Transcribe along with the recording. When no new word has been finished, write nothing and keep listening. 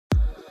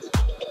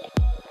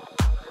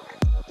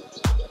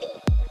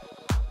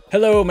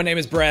Hello, my name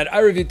is Brad. I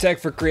review tech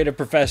for creative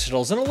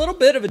professionals, and a little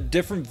bit of a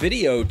different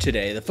video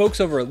today. The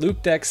folks over at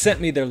Loupedeck sent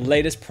me their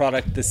latest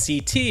product, the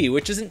CT,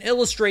 which is an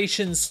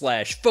illustration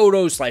slash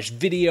photo slash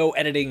video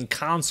editing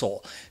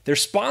console. They're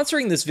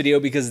sponsoring this video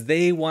because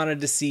they wanted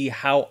to see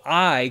how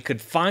I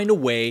could find a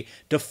way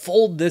to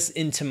fold this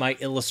into my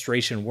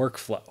illustration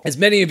workflow. As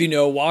many of you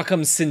know,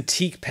 Wacom's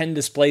Cintiq pen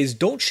displays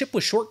don't ship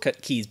with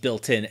shortcut keys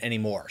built in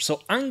anymore,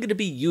 so I'm going to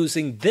be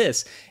using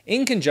this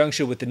in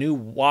conjunction with the new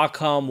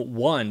Wacom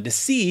One to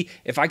see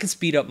if I can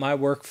speed up my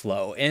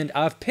workflow. And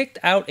I've picked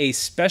out a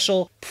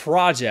special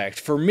project.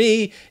 For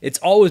me, it's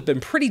always been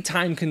pretty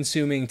time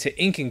consuming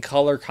to ink and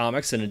color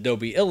comics in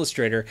Adobe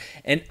Illustrator,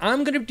 and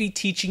I'm going to be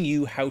teaching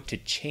you how to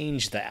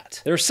change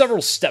that. There are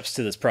several steps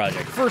to this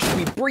project. First,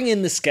 we bring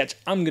in the sketch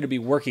I'm going to be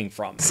working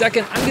from.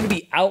 Second, I'm going to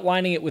be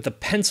outlining it with a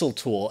pencil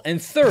tool. And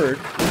third,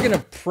 we're going to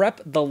prep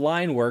the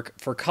line work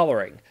for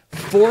coloring.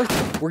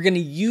 Fourth, we're going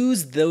to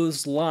use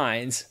those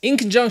lines in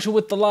conjunction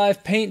with the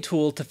live paint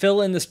tool to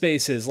fill in the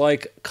spaces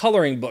like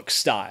coloring book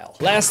style.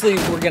 Lastly,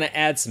 we're going to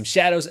add some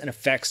shadows and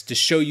effects to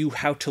show you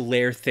how to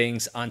layer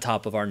things on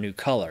top of our new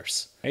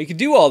colors. Now, you can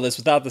do all this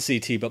without the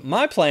CT, but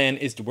my plan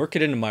is to work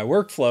it into my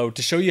workflow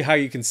to show you how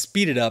you can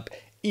speed it up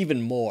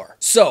even more.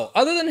 So,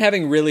 other than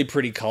having really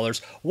pretty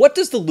colors, what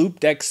does the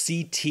Loupedeck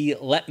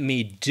CT let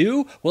me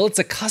do? Well, it's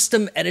a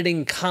custom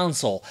editing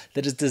console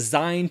that is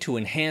designed to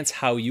enhance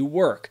how you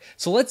work.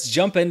 So let's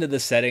jump into the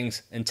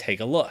settings and take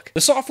a look. The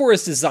software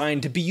is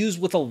designed to be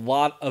used with a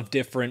lot of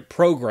different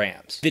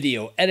programs.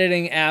 Video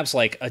editing apps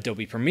like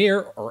Adobe Premiere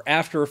or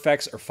After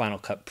Effects or Final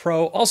Cut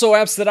Pro. Also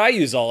apps that I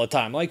use all the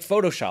time like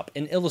Photoshop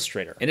and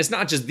Illustrator. And it's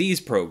not just these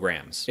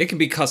programs. It can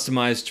be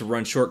customized to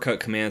run shortcut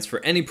commands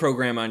for any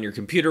program on your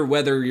computer,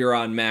 whether you're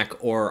on Mac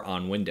or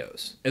on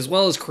Windows, as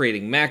well as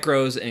creating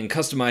macros and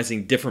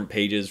customizing different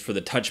pages for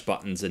the touch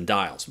buttons and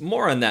dials.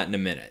 More on that in a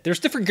minute.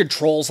 There's different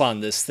controls on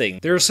this thing.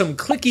 There are some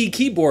clicky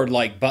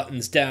keyboard-like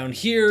buttons down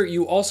here.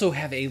 You also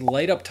have a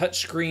light-up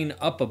touchscreen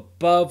up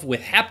above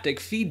with haptic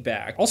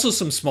feedback. Also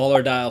some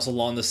smaller dials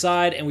along the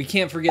side, and we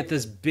can't forget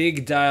this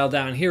big dial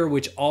down here,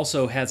 which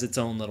also has its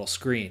own little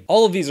screen.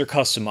 All of these are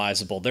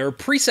customizable. There are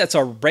presets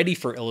already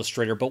for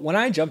Illustrator, but when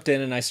I jumped in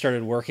and I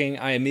started working,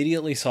 I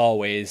immediately saw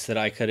ways that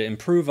I could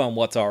improve on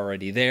what's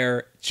already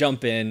there,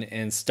 jump in,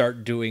 and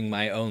start doing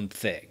my own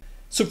thing.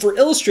 So for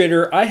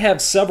Illustrator, I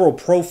have several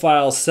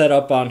profiles set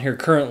up on here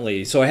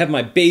currently. So I have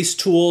my base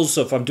tools,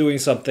 so if I'm doing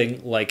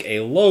something like a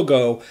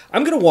logo,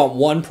 I'm going to want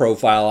one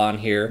profile on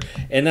here,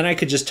 and then I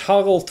could just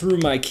toggle through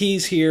my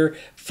keys here,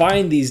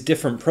 find these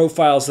different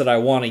profiles that I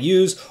want to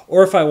use,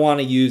 or if I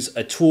want to use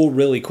a tool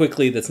really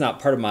quickly that's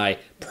not part of my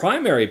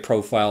primary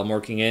profile I'm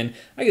working in,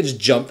 I can just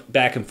jump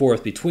back and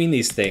forth between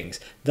these things.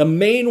 The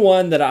main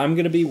one that I'm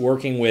going to be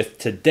working with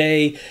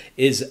today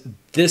is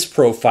this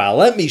profile.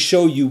 Let me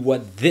show you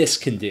what this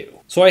can do.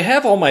 So I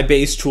have all my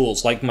base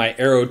tools like my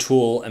arrow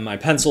tool and my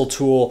pencil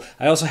tool.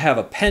 I also have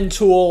a pen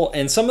tool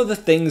and some of the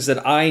things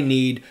that I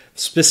need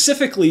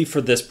specifically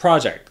for this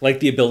project, like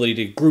the ability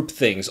to group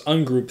things,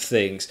 ungroup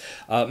things,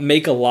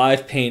 make a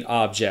live paint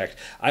object.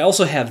 I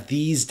also have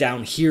these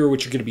down here,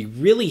 which are going to be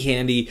really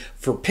handy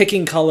for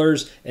picking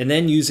colors and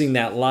then using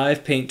that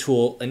live paint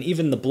tool and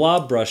even the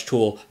blob brush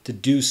tool to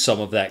do some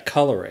of that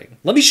coloring.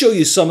 Let me show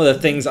you some of the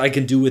things I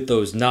can do with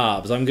those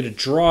knobs. I'm going to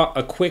draw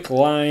a quick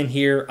line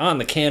here on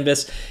the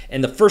canvas,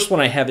 and the first one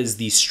I have is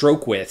the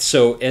stroke width.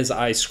 So as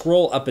I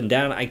scroll up and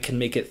down, I can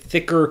make it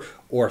thicker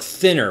or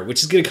thinner,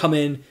 which is going to come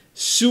in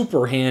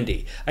super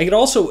handy. I can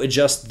also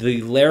adjust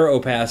the layer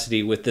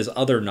opacity with this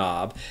other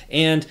knob,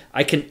 and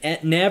I can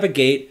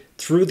navigate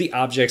through the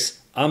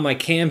objects on my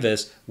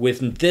canvas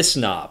with this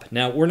knob.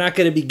 Now, we're not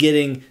going to be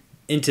getting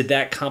into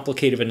that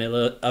complicated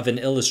of an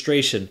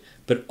illustration,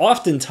 but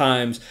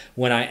oftentimes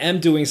when I am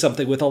doing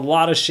something with a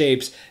lot of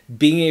shapes,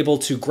 being able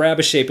to grab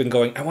a shape and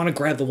going, I want to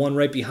grab the one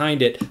right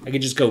behind it, I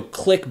can just go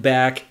click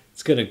back.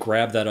 It's going to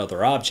grab that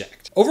other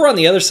object. Over on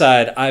the other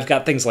side, I've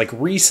got things like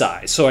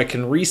resize. So I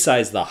can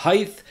resize the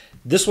height.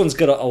 This one's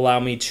going to allow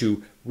me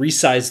to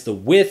resize the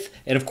width.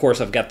 And of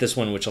course, I've got this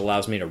one which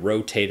allows me to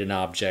rotate an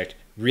object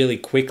really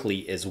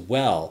quickly as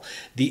well.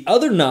 The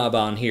other knob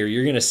on here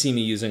you're going to see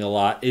me using a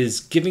lot is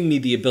giving me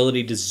the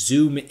ability to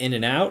zoom in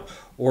and out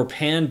or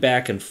pan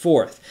back and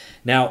forth.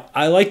 Now,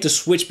 I like to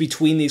switch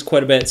between these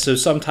quite a bit, so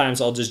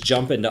sometimes I'll just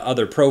jump into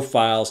other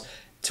profiles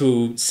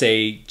to,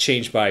 say,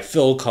 change my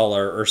fill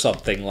color or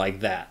something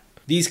like that.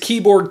 These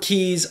keyboard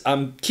keys,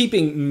 I'm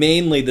keeping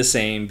mainly the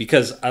same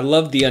because I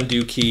love the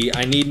undo key.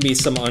 I need me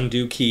some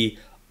undo key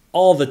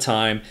all the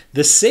time.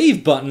 The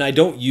save button I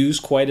don't use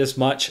quite as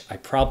much. I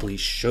probably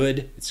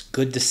should. It's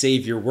good to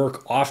save your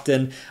work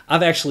often.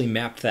 I've actually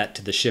mapped that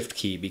to the shift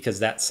key because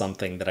that's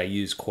something that I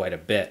use quite a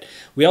bit.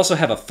 We also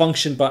have a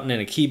function button and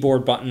a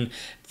keyboard button.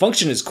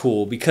 Function is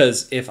cool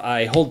because if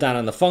I hold down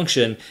on the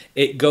function,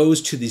 it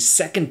goes to the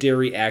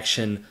secondary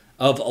action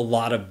of a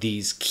lot of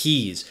these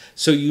keys.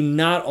 So you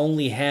not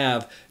only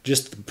have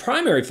just the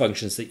primary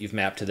functions that you've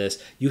mapped to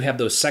this, you have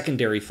those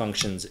secondary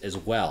functions as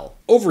well.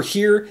 Over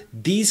here,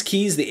 these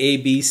keys, the A,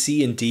 B,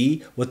 C, and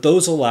D, what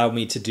those allow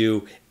me to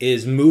do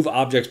is move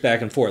objects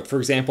back and forth. For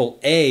example,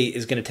 A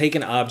is going to take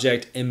an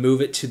object and move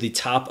it to the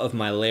top of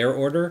my layer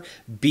order.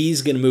 B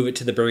is going to move it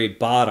to the very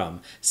bottom.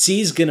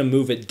 C is going to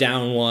move it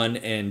down one,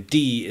 and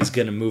D is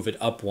going to move it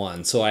up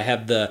one. So I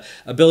have the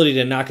ability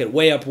to knock it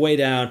way up, way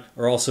down,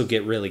 or also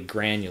get really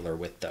granular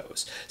with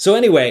those. So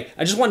anyway,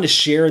 I just wanted to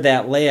share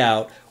that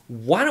layout.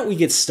 Why don't we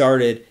get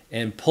started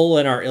and pull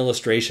in our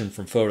illustration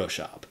from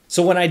Photoshop?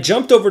 So when I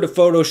jumped over to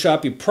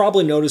Photoshop, you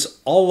probably noticed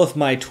all of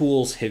my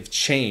tools have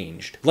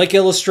changed. Like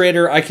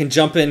Illustrator, I can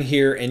jump in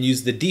here and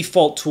use the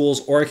default tools,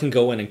 or I can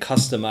go in and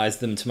customize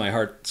them to my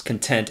heart's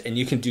content, and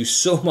you can do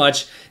so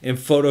much in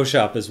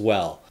Photoshop as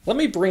well. Let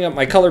me bring up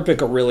my color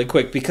picker really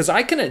quick because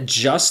I can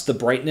adjust the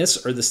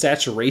brightness or the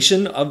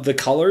saturation of the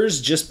colors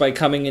just by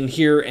coming in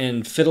here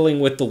and fiddling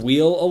with the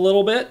wheel a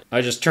little bit.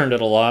 I just turned it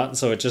a lot,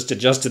 so it just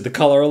adjusted the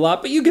color a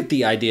lot, but you get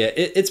the idea.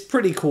 It's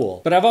pretty cool.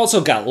 But I've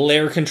also got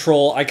layer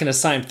control. I can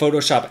assign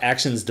Photoshop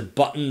actions to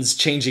buttons,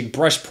 changing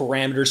brush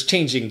parameters,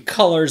 changing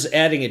colors,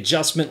 adding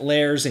adjustment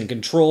layers and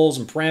controls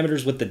and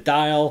parameters with the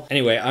dial.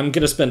 Anyway, I'm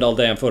gonna spend all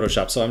day on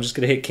Photoshop, so I'm just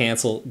gonna hit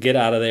cancel, get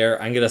out of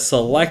there. I'm gonna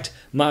select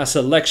my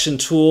selection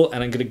tool,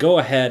 and I'm gonna go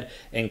ahead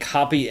and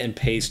copy and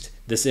paste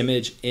this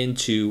image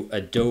into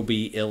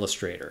Adobe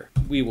Illustrator.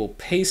 We will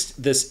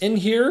paste this in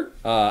here.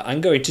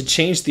 I'm going to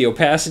change the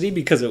opacity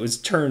because it was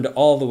turned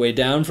all the way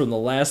down from the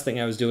last thing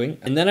I was doing.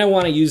 And then I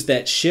want to use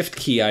that shift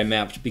key I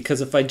mapped,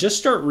 because if I just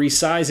start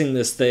resizing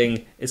this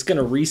thing, it's going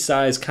to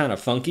resize kind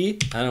of funky.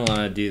 I don't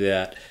want to do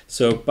that.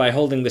 So by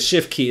holding the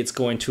shift key, it's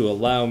going to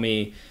allow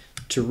me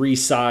to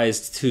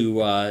resize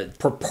to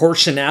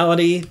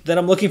proportionality that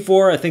I'm looking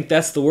for. I think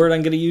that's the word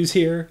I'm going to use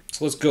here.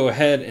 So let's go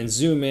ahead and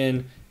zoom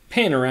in,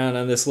 pan around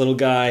on this little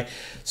guy.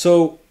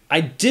 So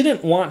I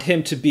didn't want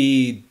him to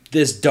be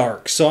this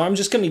dark, so I'm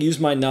just going to use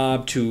my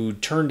knob to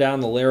turn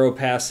down the layer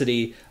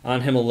opacity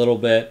on him a little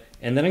bit,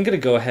 and then I'm going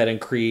to go ahead and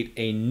create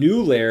a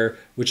new layer,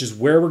 which is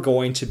where we're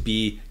going to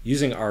be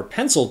using our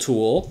pencil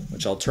tool,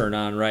 which I'll turn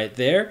on right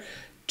there,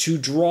 to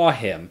draw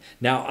him.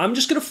 Now I'm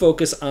just going to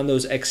focus on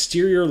those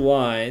exterior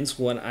lines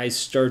when I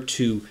start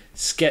to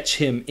sketch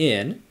him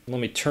in. Let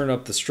me turn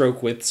up the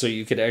stroke width so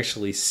you could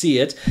actually see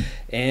it.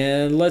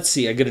 And let's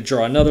see, I'm going to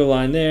draw another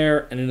line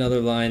there and another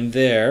line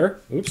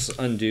there. Oops,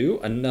 undo,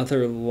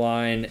 another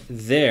line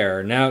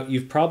there. Now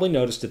you've probably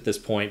noticed at this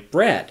point,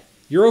 Brad,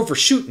 you're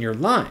overshooting your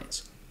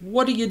lines.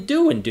 What are you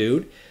doing,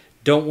 dude?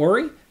 Don't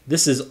worry.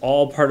 This is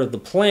all part of the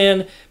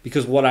plan,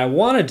 because what I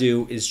want to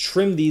do is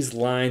trim these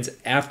lines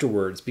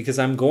afterwards, because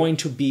I'm going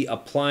to be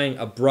applying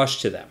a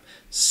brush to them.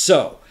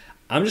 So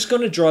I'm just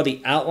going to draw the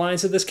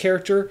outlines of this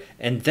character,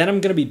 and then I'm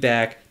going to be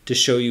back to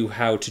show you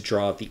how to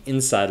draw the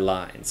inside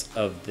lines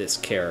of this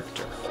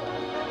character.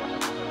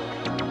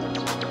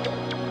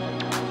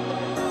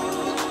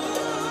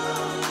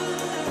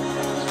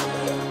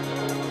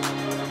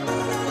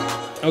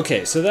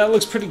 Okay, so that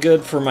looks pretty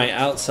good for my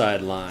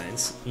outside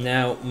lines.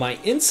 Now, my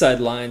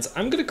inside lines,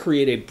 I'm going to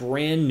create a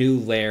brand new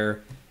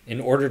layer in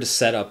order to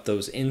set up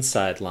those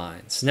inside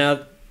lines.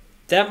 Now,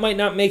 that might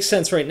not make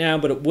sense right now,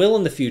 but it will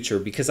in the future,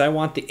 because I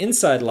want the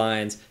inside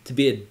lines to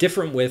be a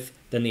different width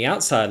than the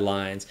outside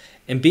lines,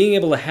 and being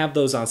able to have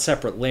those on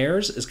separate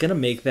layers is going to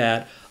make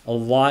that a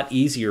lot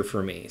easier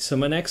for me. So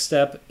my next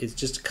step is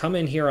just to come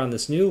in here on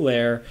this new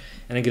layer,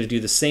 and I'm going to do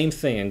the same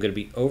thing. I'm going to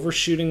be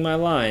overshooting my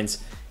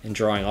lines and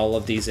drawing all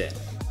of these in.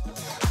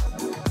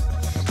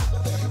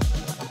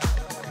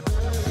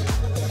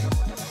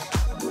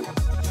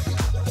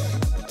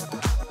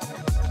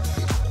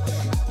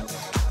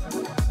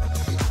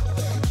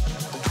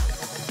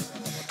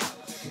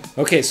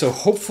 Okay, so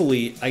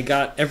hopefully I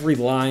got every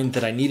line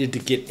that I needed to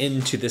get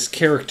into this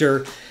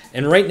character,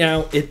 and right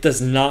now it does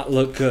not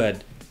look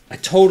good. I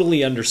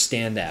totally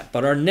understand that,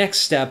 but our next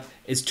step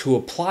is to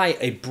apply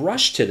a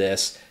brush to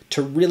this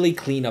to really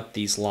clean up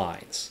these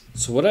lines.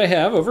 So what I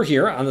have over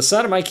here on the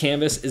side of my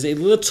canvas is a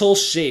little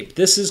shape.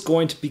 This is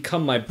going to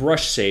become my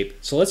brush shape.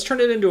 So let's turn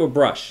it into a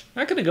brush.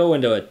 I'm not going to go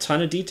into a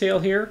ton of detail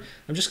here.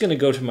 I'm just going to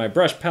go to my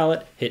brush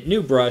palette, hit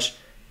new brush,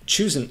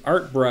 choose an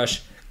art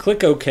brush,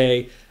 click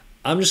OK.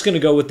 I'm just going to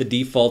go with the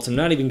defaults. I'm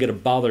not even going to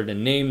bother to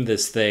name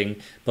this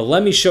thing, but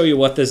let me show you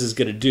what this is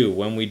going to do.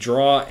 When we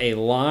draw a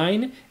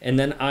line and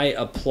then I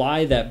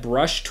apply that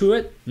brush to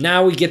it,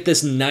 now we get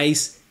this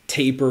nice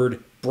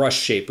tapered brush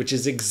shape, which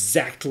is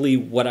exactly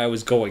what I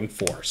was going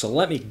for. So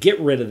let me get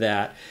rid of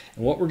that.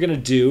 And what we're going to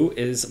do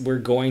is we're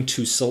going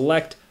to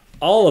select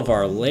all of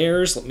our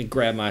layers. Let me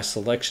grab my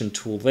selection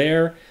tool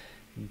there,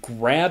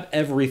 grab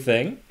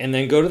everything, and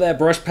then go to that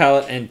brush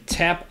palette and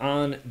tap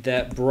on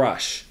that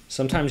brush.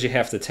 Sometimes you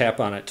have to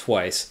tap on it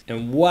twice,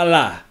 and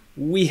voila,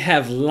 we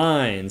have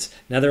lines.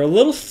 Now they're a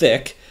little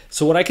thick,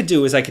 So what I could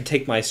do is I could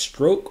take my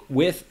stroke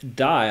width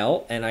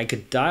dial and I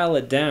could dial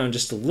it down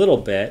just a little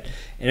bit.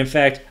 And in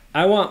fact,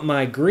 I want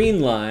my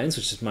green lines,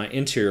 which is my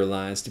interior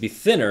lines, to be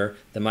thinner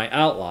than my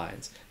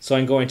outlines. So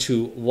I'm going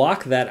to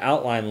lock that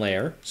outline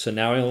layer. So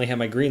now I only have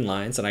my green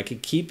lines, and I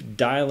could keep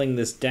dialing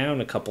this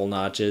down a couple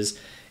notches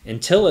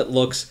until it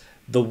looks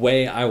the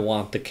way I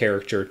want the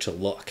character to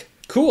look.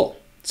 Cool.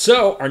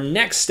 So our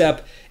next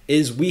step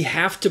is we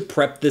have to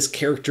prep this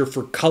character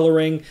for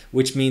coloring,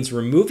 which means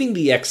removing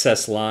the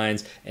excess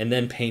lines and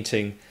then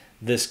painting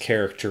this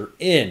character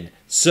in.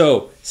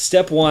 So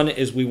step one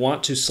is we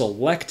want to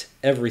select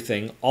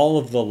everything, all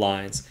of the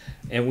lines,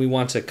 and we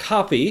want to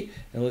copy,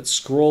 and let's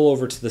scroll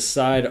over to the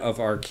side of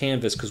our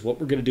canvas, because what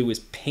we're going to do is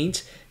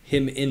paint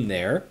him in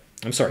there.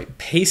 I'm sorry,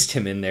 paste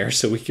him in there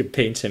so we can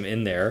paint him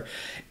in there.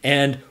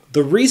 And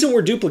the reason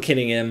we're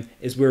duplicating him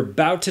is we're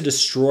about to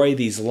destroy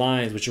these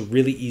lines, which are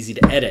really easy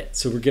to edit.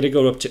 So we're going to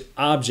go up to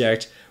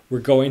Object, we're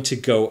going to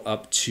go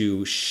up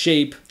to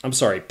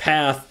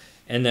Path,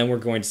 and then we're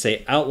going to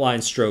say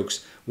Outline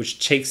Strokes,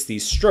 which takes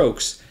these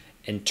strokes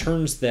and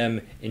turns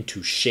them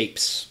into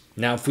shapes.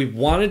 Now, if we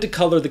wanted to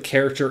color the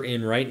character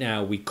in right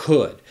now, we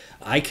could.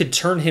 I could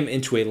turn him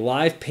into a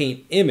live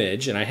paint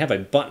image, and I have a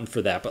button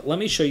for that, but let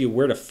me show you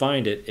where to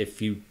find it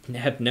if you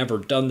have never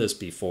done this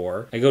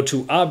before. I go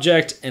to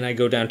Object, and I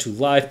go down to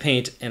Live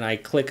Paint, and I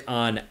click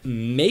on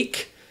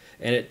Make,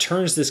 and it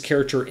turns this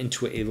character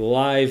into a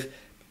live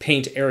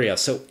paint area.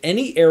 So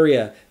any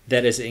area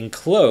that is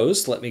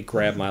enclosed, let me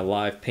grab my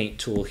live paint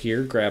tool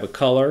here, grab a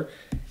color.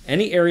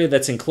 Any area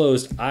that's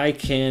enclosed, I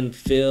can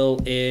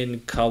fill in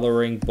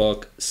coloring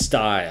book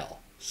style.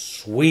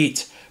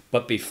 Sweet.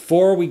 But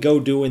before we go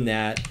doing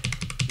that,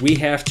 we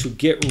have to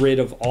get rid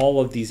of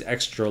all of these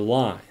extra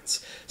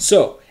lines.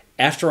 So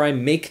after I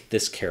make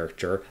this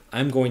character,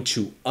 I'm going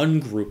to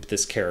ungroup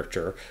this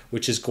character,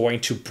 which is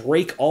going to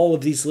break all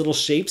of these little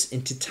shapes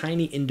into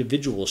tiny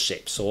individual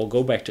shapes. So I'll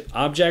go back to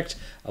Object,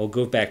 I'll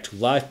go back to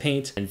Live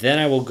Paint, and then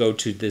I will go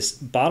to this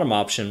bottom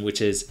option,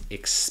 which is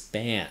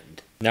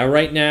Expand. Now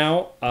right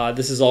now,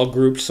 this is all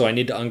grouped, so I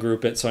need to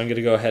ungroup it. So I'm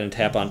gonna go ahead and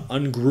tap on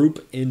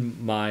Ungroup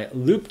in my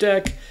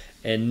Loupedeck.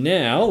 And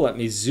now let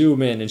me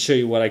zoom in and show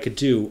you what I could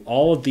do.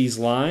 All of these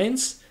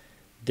lines,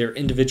 they're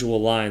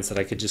individual lines that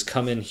I could just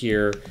come in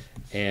here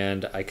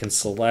and I can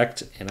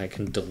select and I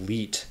can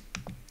delete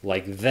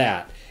like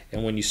that.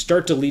 And when you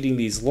start deleting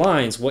these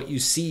lines, what you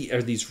see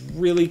are this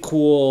really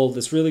cool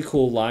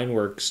line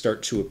work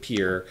start to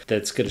appear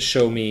that's going to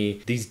show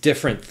me these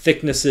different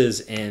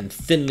thicknesses and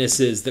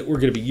thinnesses that we're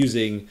going to be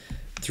using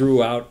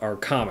throughout our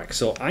comic.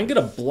 So I'm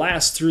going to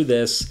blast through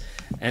this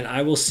and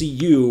I will see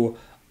you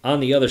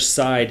on the other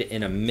side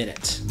in a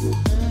minute.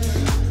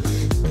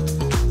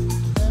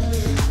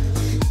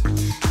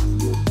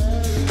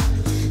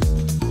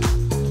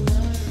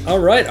 All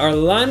right, our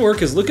line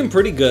work is looking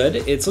pretty good.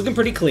 It's looking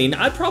pretty clean.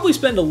 I'd probably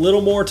spend a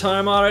little more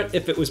time on it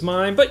if it was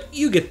mine, but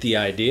you get the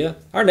idea.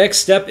 Our next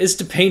step is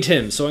to paint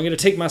him. So I'm gonna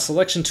take my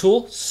selection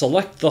tool,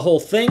 select the whole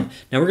thing.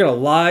 Now we're gonna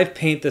live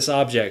paint this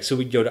object. So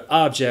we go to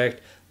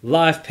Object,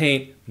 Live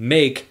Paint,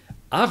 Make.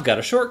 I've got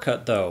a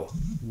shortcut though.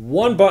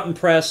 One button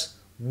press,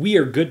 we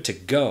are good to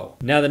go.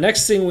 Now the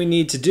next thing we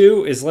need to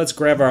do is let's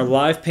grab our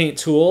live paint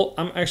tool.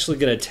 I'm actually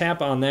gonna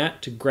tap on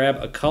that to grab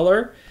a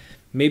color.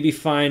 Maybe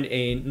find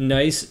a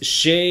nice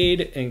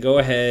shade and go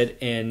ahead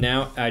and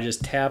now I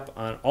just tap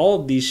on all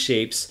of these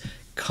shapes,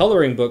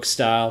 coloring book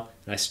style,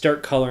 and I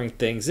start coloring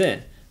things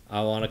in.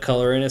 I want to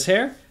color in his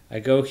hair, I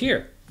go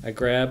here. I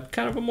grab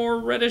kind of a more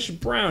reddish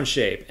brown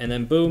shape and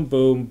then boom,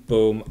 boom,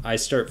 boom, I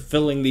start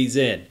filling these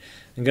in.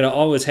 I'm gonna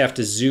always have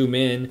to zoom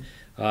in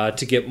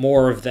to get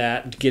more of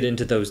that, to get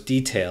into those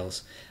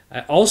details.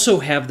 I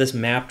also have this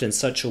mapped in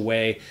such a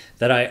way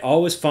that I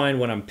always find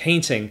when I'm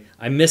painting,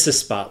 I miss a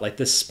spot, like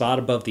this spot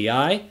above the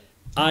eye.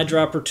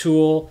 Eyedropper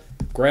tool,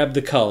 grab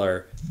the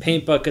color.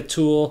 Paint bucket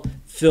tool,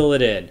 fill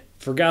it in.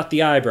 Forgot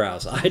the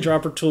eyebrows.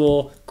 Eyedropper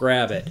tool,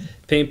 grab it.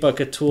 Paint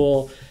bucket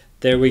tool,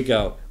 there we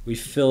go. We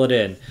fill it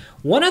in.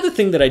 One other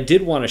thing that I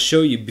did want to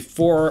show you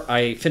before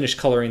I finish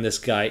coloring this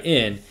guy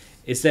in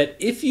is that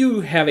if you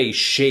have a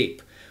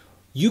shape,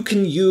 you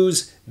can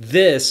use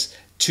this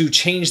to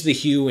change the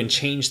hue and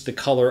change the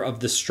color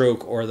of the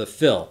stroke or the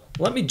fill.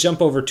 Let me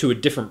jump over to a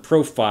different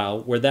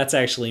profile where that's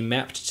actually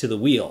mapped to the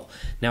wheel.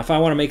 Now if I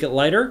want to make it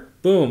lighter,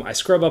 boom, I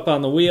scrub up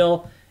on the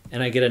wheel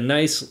and I get a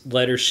nice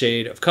lighter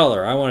shade of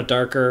color. I want it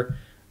darker,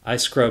 I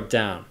scrub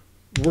down.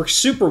 Works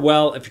super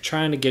well if you're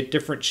trying to get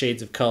different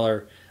shades of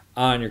color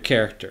on your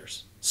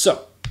characters.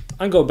 So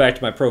I'm going back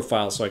to my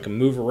profile so I can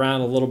move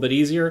around a little bit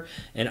easier,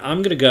 and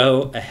I'm gonna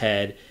go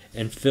ahead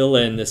and fill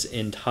in this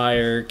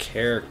entire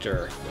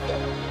character.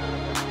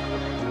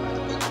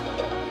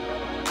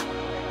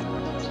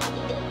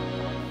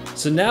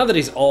 So now that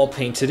he's all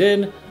painted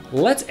in,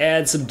 let's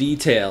add some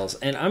details.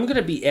 And I'm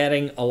gonna be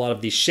adding a lot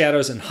of these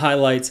shadows and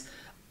highlights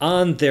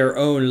on their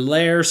own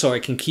layer so I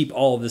can keep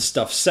all of this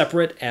stuff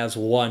separate as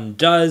one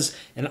does.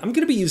 And I'm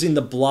gonna be using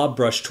the Blob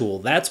brush tool.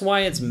 That's why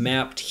it's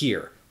mapped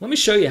here. Let me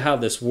show you how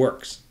this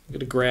works. I'm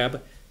gonna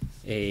grab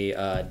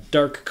a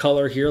dark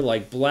color here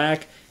like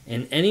black,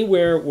 and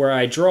anywhere where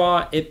I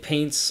draw, it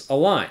paints a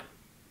line.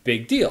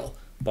 Big deal.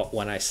 But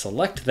when I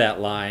select that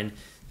line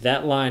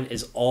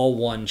is all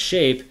one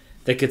shape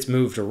that gets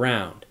moved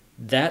around.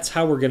 That's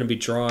how we're going to be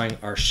drawing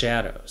our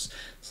shadows.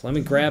 So let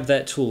me grab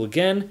that tool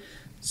again,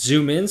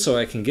 zoom in so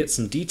I can get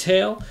some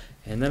detail,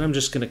 and then I'm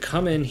just going to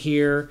come in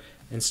here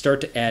and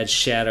start to add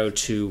shadow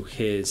to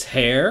his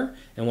hair.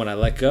 And when I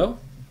let go,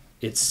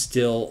 it's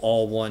still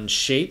all one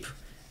shape.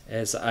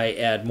 As I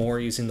add more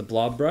using the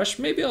blob brush,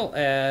 maybe I'll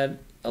add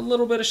a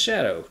little bit of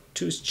shadow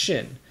to his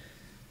chin.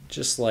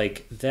 Just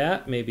like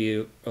that,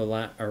 maybe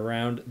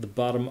around the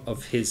bottom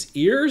of his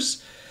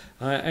ears.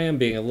 I am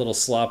being a little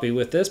sloppy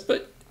with this,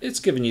 but it's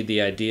giving you the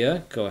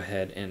idea. Go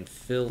ahead and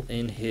fill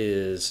in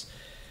his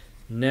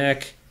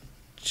neck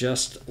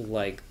just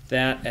like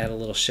that. Add a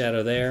little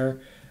shadow there.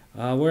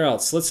 Where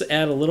else? Let's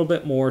add a little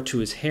bit more to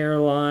his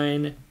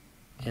hairline,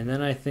 and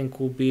then I think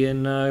we'll be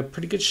in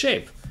pretty good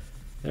shape.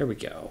 There we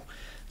go.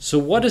 So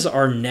what is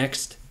our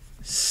next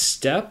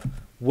step?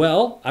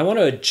 Well, I want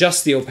to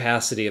adjust the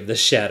opacity of the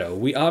shadow.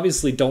 We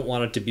obviously don't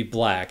want it to be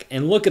black.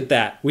 And look at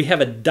that. We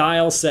have a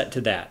dial set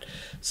to that.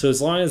 So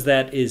as long as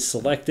that is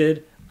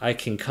selected, I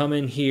can come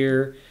in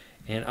here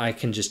and I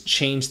can just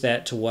change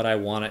that to what I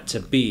want it to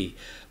be.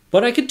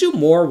 But I could do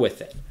more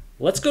with it.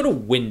 Let's go to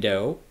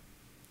Window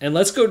and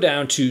let's go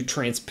down to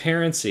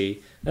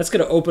Transparency. That's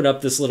going to open up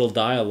this little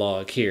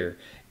dialog here.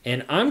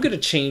 And I'm going to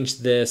change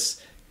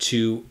this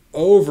to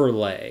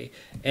Overlay,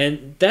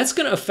 and that's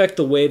going to affect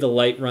the way the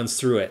light runs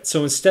through it.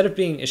 So instead of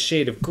being a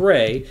shade of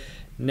gray,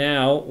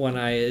 now when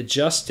I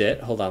adjust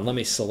it, hold on, let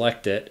me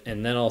select it,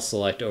 and then I'll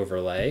select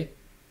Overlay.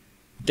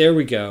 There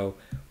we go.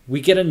 We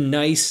get a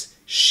nice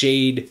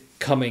shade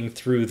coming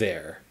through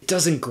there. It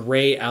doesn't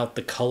gray out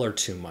the color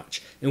too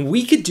much. And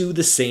we could do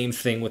the same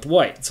thing with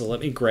white. So let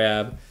me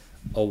grab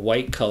a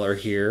white color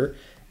here,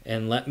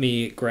 and let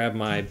me grab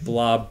my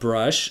blob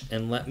brush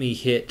and let me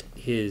hit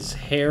his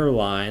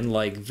hairline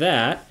like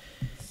that.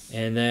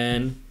 And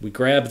then we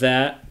grab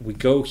that, we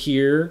go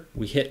here,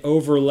 we hit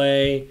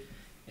Overlay,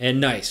 and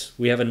nice.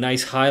 We have a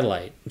nice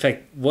highlight. In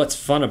fact, what's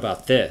fun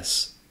about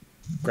this,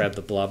 grab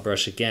the blob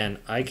brush again,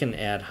 I can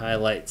add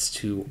highlights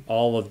to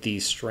all of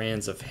these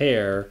strands of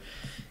hair,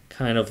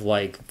 kind of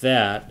like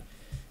that.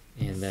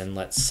 And then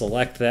let's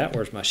select that.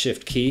 Where's my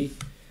Shift key?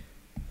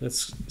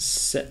 Let's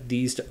set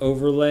these to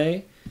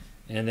Overlay.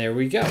 And there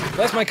we go.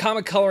 That's my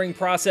comic coloring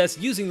process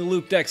using the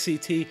Loupedeck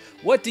CT.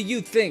 What do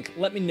you think?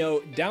 Let me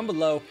know down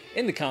below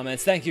in the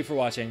comments. Thank you for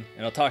watching,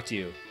 and I'll talk to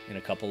you in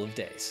a couple of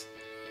days.